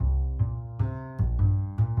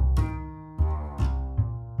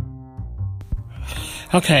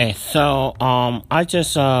Okay, so I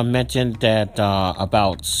just mentioned that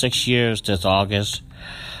about 6 years this August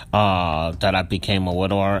that I became a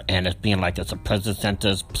widower, and it's being like it's a prison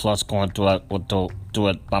sentence plus going through do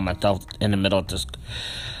it by myself in the middle of this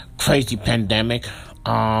crazy pandemic.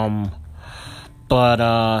 But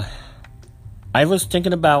I was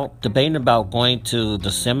debating about going to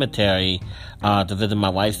the cemetery to visit my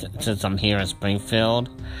wife since I'm here in Springfield,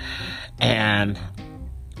 and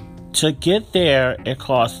to get there, it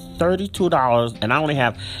costs $32, and I only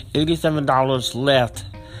have $87 left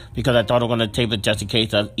because I thought I was going to tape it just in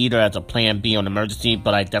case, either as a plan B or an emergency,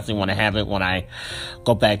 but I definitely want to have it when I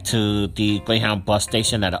go back to the Greyhound bus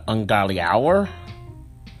station at an ungodly hour.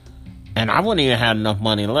 And I wouldn't even have enough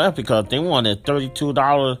money left because they wanted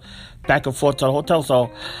 $32 back and forth to the hotel.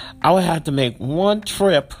 So I would have to make one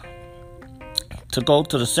trip to go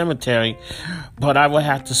to the cemetery, but I would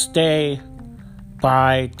have to stay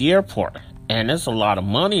by the airport, and it's a lot of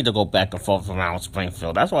money to go back and forth around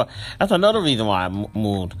Springfield. That's another reason why I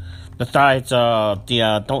moved. Besides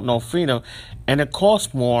the Don't Know Freedom, and it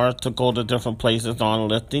costs more to go to different places on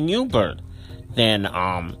Lyft and Uber than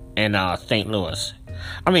in St. Louis.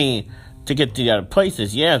 I mean, to get to the other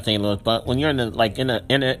places, yeah, St. Louis, but when you're in the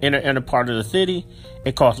inner part of the city,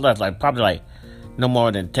 it costs less, probably no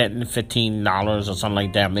more than $10-15 or something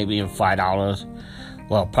like that, maybe even $5.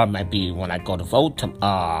 Well, probably might be when I go to vote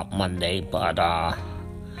Monday, but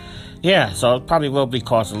yeah, so it probably will be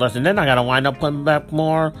costing less. And then I gotta wind up putting back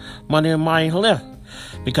more money in my Lyft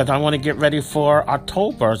because I want to get ready for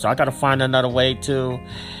October. So I gotta find another way to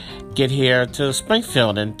get here to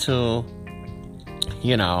Springfield and to,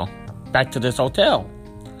 back to this hotel.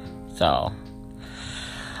 So,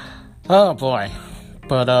 oh boy,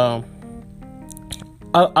 but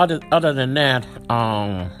other than that,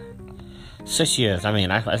 6 years. I mean,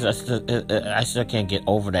 I still can't get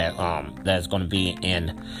over that. That's going to be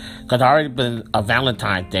in, because I already been a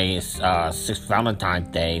Valentine's Day, sixth Valentine's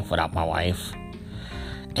Day without my wife,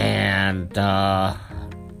 and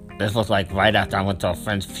this was like right after I went to a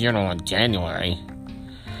friend's funeral in January,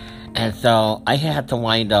 and so I had to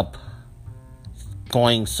wind up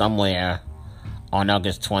going somewhere on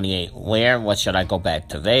August 28th. Where? What should I go back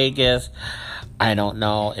to Vegas? I don't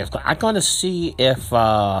know. I'm going to see if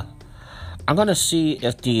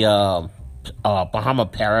the Bahama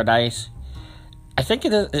Paradise, I think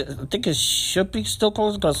it should be still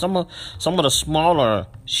closed because some of the smaller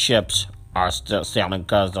ships are still sailing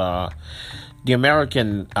because the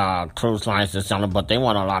American cruise lines are selling, but they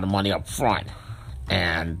want a lot of money up front.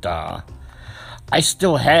 And I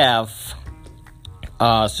still have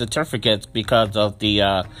certificates because of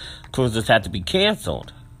the cruises had to be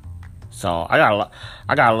canceled. So I got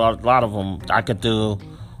a lot of them. I could do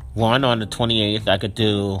one on the 28th. I could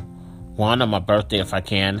do one on my birthday if I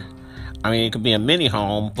can. I mean, it could be a mini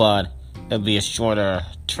home, but it'll be a shorter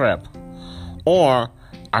trip. Or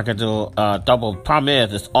I could do double. Problem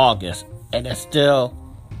is, it's August, and it's still.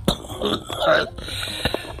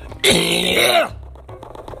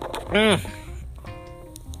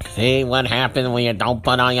 See what happens when you don't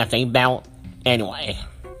put on your seatbelt? Anyway,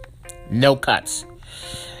 no cuts.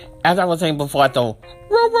 As I was saying before, I thought,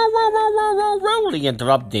 really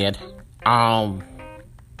interrupted.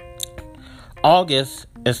 August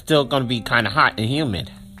is still going to be kind of hot and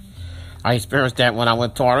humid. I experienced that when I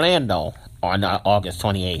went to Orlando on August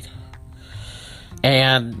 28th.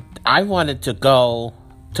 And I wanted to go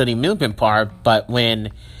to the amusement park, but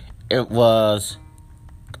when it was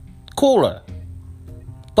cooler.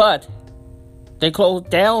 But they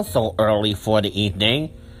closed down so early for the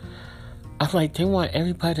evening. I was like, they want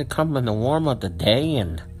everybody to come in the warm of the day,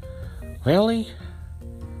 and really?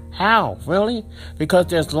 How? Really? Because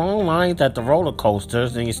there's long lines at the roller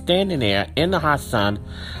coasters, and you're standing there in the hot sun,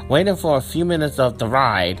 waiting for a few minutes of the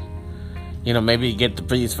ride. Maybe you get the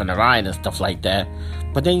breeze from the ride and stuff like that.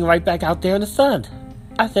 But then you're right back out there in the sun.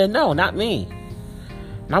 I said, no, not me.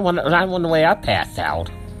 And I wonder the way I passed out.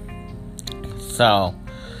 So,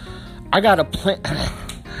 I got a plan.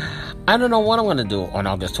 I don't know what I'm going to do on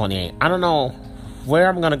August 28th. I don't know where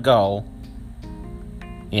I'm going to go,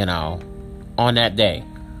 on that day.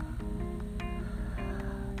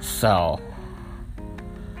 So,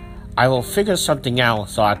 I will figure something out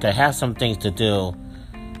so I can have some things to do,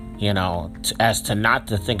 as to not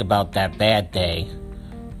to think about that bad day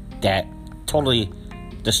that totally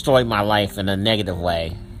destroyed my life in a negative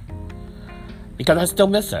way. Because I still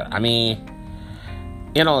miss her. I mean,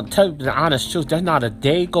 to tell you the honest truth, there's not a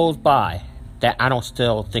day goes by that I don't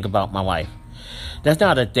still think about my wife. There's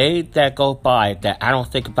not a day that goes by that I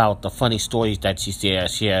don't think about the funny stories that she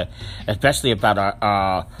shares, especially about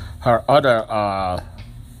her other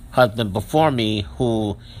husband before me,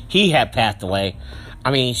 who he had passed away.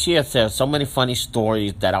 I mean, she had said so many funny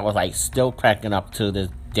stories that I was like still cracking up to this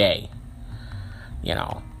day, you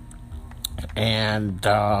know. And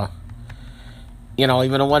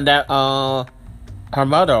even the one that her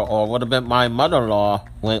mother, or would have been my mother-in-law,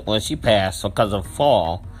 when she passed because of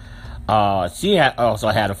fall, she also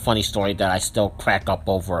had a funny story that I still crack up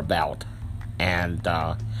over about. And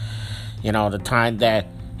the time that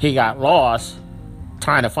he got lost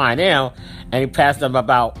trying to find him, and he passed him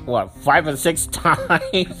about 5 or 6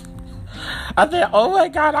 times. I said, "Oh my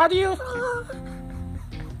God, how do you?"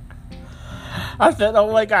 I said,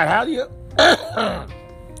 "Oh my God, how do you?"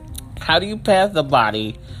 How do you pass the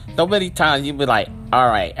body so many times? You be like, all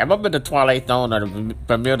right, am I in the Twilight Zone or the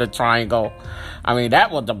Bermuda Triangle? I mean, that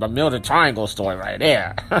was the Bermuda Triangle story right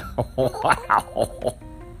there.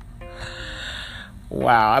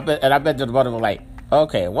 Wow. I bet the mother was like,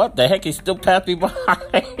 okay, what the heck? He still passed me by.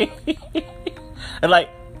 And like,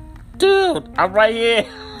 dude, I'm right here.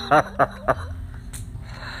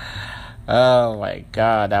 Oh my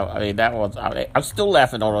God! I'm still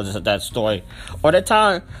laughing on that story, or that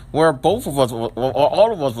time where both of us, or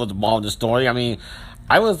all of us, was involved in the story. I mean,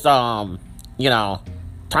 I was, trying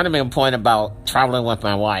to make a point about traveling with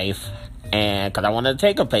my wife, and because I wanted to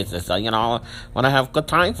take her places, so want to have a good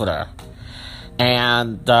time with her,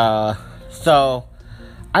 and so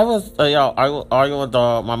I was, arguing with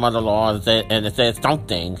my mother-in-law, and it said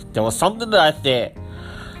something. There was something that I said.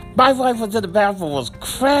 My wife was in the bathroom, was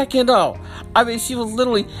cracking up. I mean, she was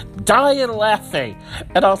literally dying laughing.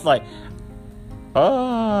 And I was like,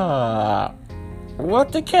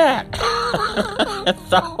 what the cat? And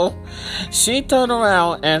so she turned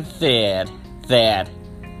around and said that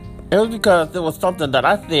it was because there was something that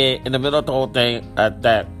I said in the middle of the whole thing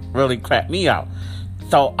that really cracked me out.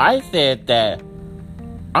 So I said that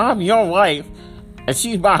I'm your wife and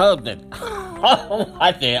she's my husband.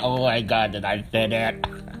 I said, oh my God, did I say that?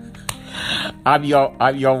 I'm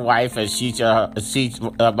your wife and she's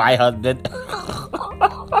my husband.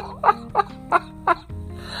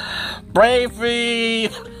 Bravery,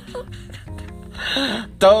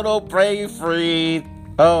 total bravery.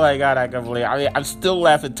 Oh my God, I can't believe it. I mean, I'm still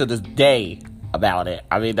laughing to this day about it.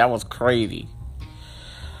 I mean, that was crazy.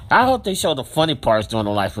 I hope they show the funny parts during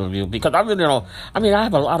the life review, because I really don't. I mean, I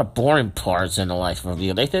have a lot of boring parts in the life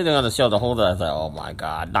review. They say they're going to show the whole thing. I was like, oh my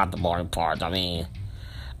God, not the boring parts. I mean,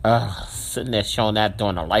 sitting there showing that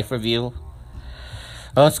during a life review.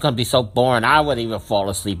 Oh, it's going to be so boring. I wouldn't even fall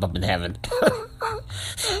asleep up in heaven.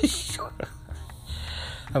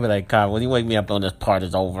 I'll be like, God, when you wake me up when this part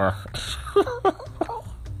is over.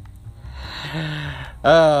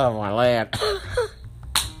 Oh, my land.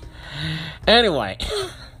 Anyway.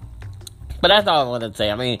 But that's all I wanted to say.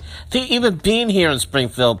 I mean, see, even being here in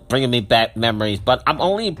Springfield, bringing me back memories. But I'm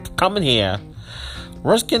only coming here,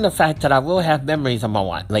 risking the fact that I will have memories of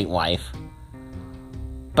my late wife.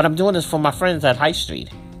 But I'm doing this for my friends at High Street.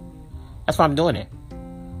 That's why I'm doing it.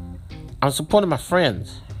 I'm supporting my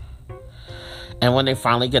friends. And when they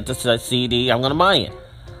finally get this CD, I'm going to buy it.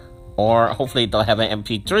 Or hopefully they'll have an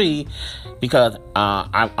MP3, because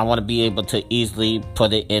I want to be able to easily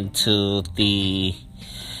put it into the...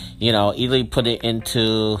 easily put it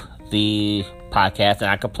into the podcast, and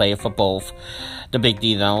I could play it for both the Big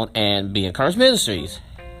D Zone and Be Encouraged Ministries.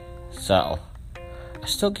 So, I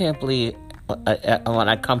still can't believe when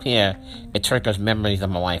I come here, it triggers memories of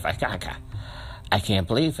my wife. I can't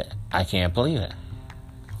believe it. I can't believe it.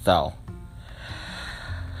 So,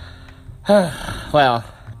 well,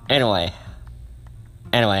 anyway,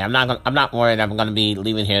 I'm not worried. I'm gonna be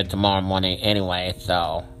leaving here tomorrow morning anyway.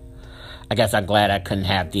 So, I guess I'm glad I couldn't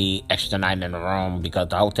have the extra night in the room, because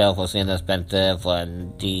the hotel was inexpensive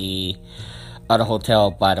and the other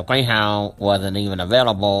hotel by the Greyhound wasn't even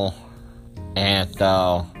available. And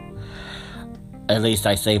so, at least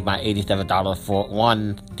I saved my $87 for,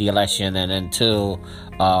 one, the election, and then two,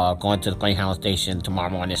 going to the Greyhound station tomorrow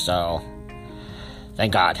morning. So,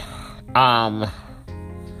 thank God. So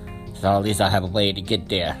at least I have a way to get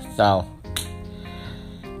there. So,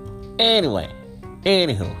 anyway,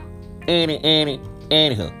 anywho,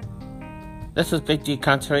 this is Big D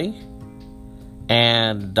Country,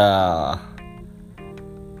 and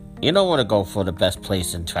you don't want to go for the best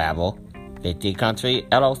place in travel. Big D Country,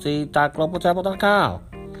 LLC.globaltravel.com.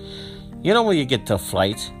 You know where you get to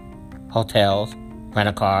flights, hotels,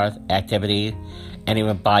 rental cars, activities, and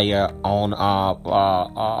even buy your own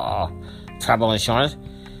travel insurance.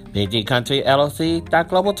 Big D Country,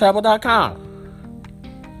 LLC.globaltravel.com.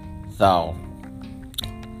 So,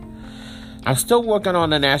 I'm still working on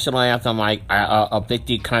the national anthem, like Big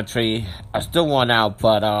D Country. I still want out,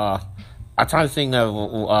 but I I try to sing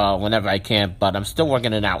whenever I can, but I'm still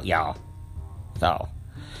working it out, y'all. So,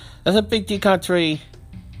 that's a Big D Country.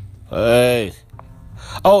 Hey.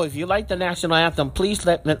 Oh, if you like the national anthem, please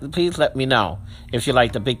let me know if you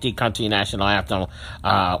like the Big D Country national anthem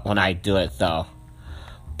when I do it. So,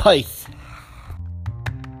 peace.